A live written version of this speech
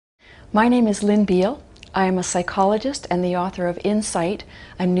My name is Lynne.Beal. I am a psychologist and the author of Insight,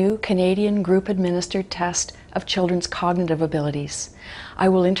 a new Canadian group-administered test of children's cognitive abilities. I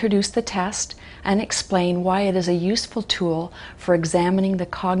will introduce the test and explain why it is a useful tool for examining the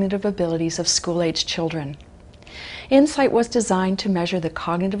cognitive abilities of school-aged children. Insight was designed to measure the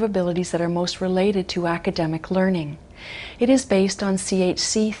cognitive abilities that are most related to academic learning. It is based on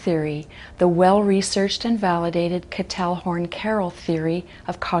CHC theory, the well-researched and validated Cattell-Horn-Carroll theory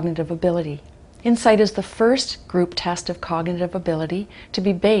of cognitive ability. Insight is the first group test of cognitive ability to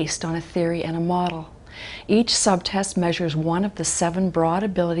be based on a theory and a model. Each subtest measures one of the 7 broad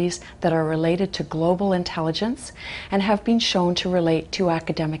abilities that are related to global intelligence and have been shown to relate to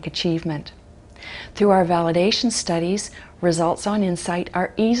academic achievement. Through our validation studies, results on Insight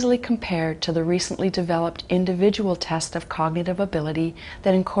are easily compared to the recently developed individual test of cognitive ability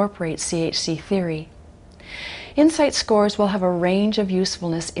that incorporates CHC theory. Insight scores will have a range of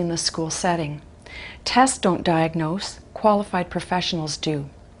usefulness in the school setting. Tests don't diagnose, qualified professionals do.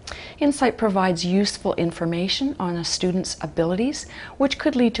 Insight provides useful information on a student's abilities, which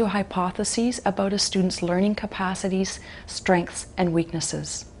could lead to hypotheses about a student's learning capacities, strengths, and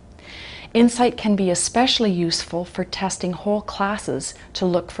weaknesses. Insight can be especially useful for testing whole classes to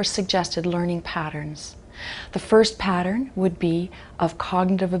look for suggested learning patterns. The first pattern would be of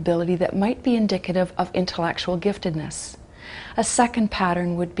cognitive ability that might be indicative of intellectual giftedness. A second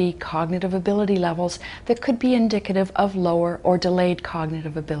pattern would be cognitive ability levels that could be indicative of lower or delayed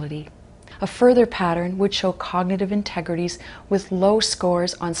cognitive ability. A further pattern would show cognitive integrities with low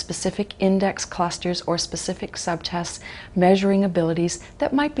scores on specific index clusters or specific subtests measuring abilities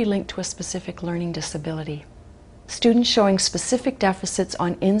that might be linked to a specific learning disability. Students showing specific deficits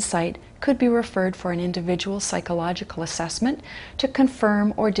on Insight could be referred for an individual psychological assessment to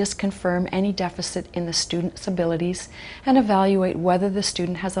confirm or disconfirm any deficit in the student's abilities and evaluate whether the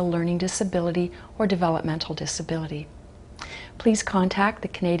student has a learning disability or developmental disability. Please contact the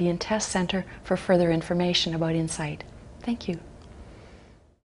Canadian Test Centre for further information about Insight. Thank you.